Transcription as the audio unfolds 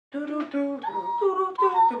I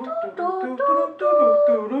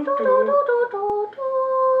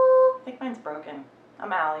think mine's broken.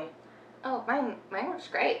 I'm Allie. Oh, mine works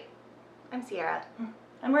great. I'm Sierra.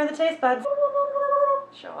 And we're the Taste Buds.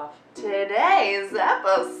 Show off. Today's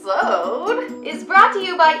episode is brought to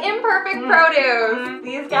you by Imperfect Produce.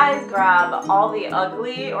 These guys grab all the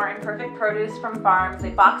ugly or imperfect produce from farms, they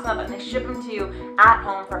box them up and they ship them to you at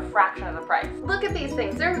home for a fraction of the price. Look at these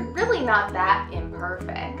things. They're really not that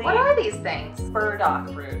imperfect. What are these things?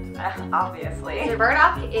 Burdock root, obviously. So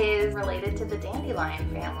burdock is related to the dandelion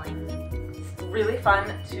family. It's really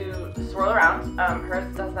fun to swirl around.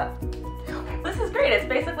 Hers does that. This is great. It's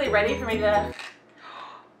basically ready for me to...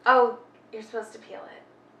 Oh, you're supposed to peel it.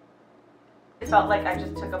 It felt like I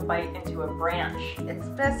just took a bite into a branch. It's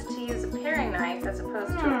best to use a paring knife as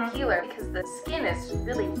opposed to a peeler because the skin is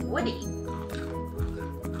really woody.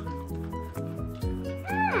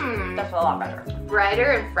 That's a lot better.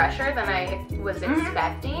 Brighter and fresher than I was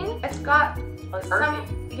expecting. It's got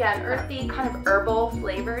an earthy kind of herbal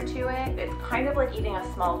flavor to it. It's kind of like eating a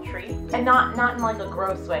small tree, and not in like a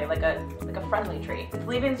gross way, like a friendly tree. It's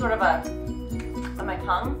leaving sort of a on my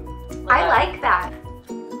tongue. I like that.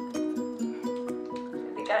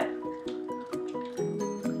 Pretty good.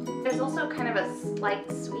 There's also kind of a slight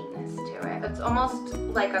sweetness to it. It's almost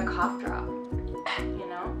like a cough drop, you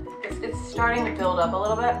know? It's starting to build up a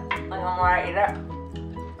little bit. Like the more I eat it,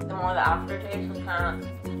 the more the aftertaste is kind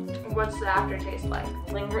of... What's the aftertaste like?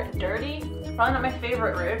 Lingering dirty. Probably not my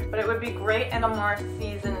favorite root, but it would be great in a more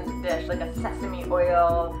seasoned dish, like a sesame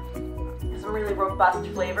oil. Some really robust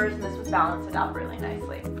flavors, and this would balance it out really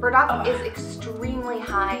nicely. Burdock is extremely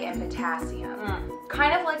high in potassium.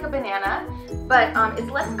 Kind of like a banana, but it's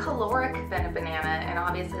less caloric than a banana, and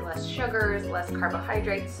obviously less sugars, less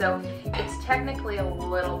carbohydrates, so it's technically a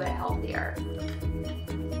little bit healthier.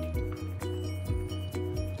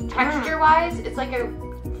 Texture-wise, it's like a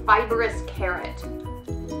fibrous carrot.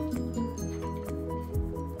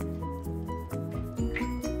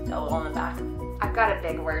 Got a little on the back. I've got a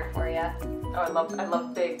big word for you. Oh, I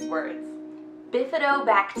love big words.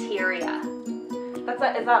 Bifidobacteria.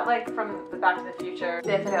 Is that like from the Back to the Future?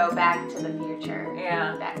 Bifido, back to the future.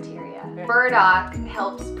 Yeah. Bacteria. Burdock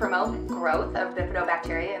helps promote growth of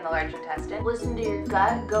bifidobacteria in the large intestine. Listen to your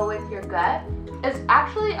gut, go with your gut. It's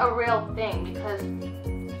actually a real thing because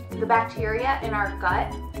the bacteria in our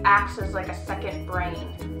gut acts as like a second brain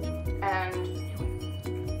and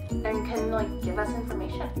can like give us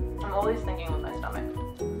information. I'm always thinking with my stomach.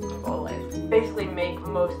 Always. Basically make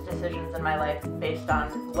most decisions in my life based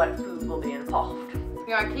on what food will be involved. You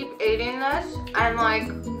know, I keep eating this and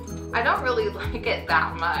like, I don't really like it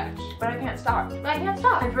that much. But I can't stop. I can't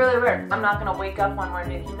stop. It's really weird. I'm not gonna wake up one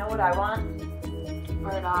morning, you know what I want?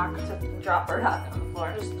 Burdock. To drop burdock on the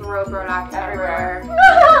floor. Just throw burdock everywhere. No!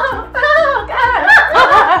 Oh, God!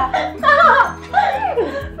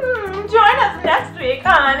 Join us next week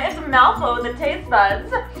on It's a Mouthful with the Taste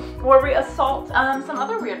Buds, where we assault some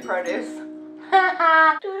other weird produce.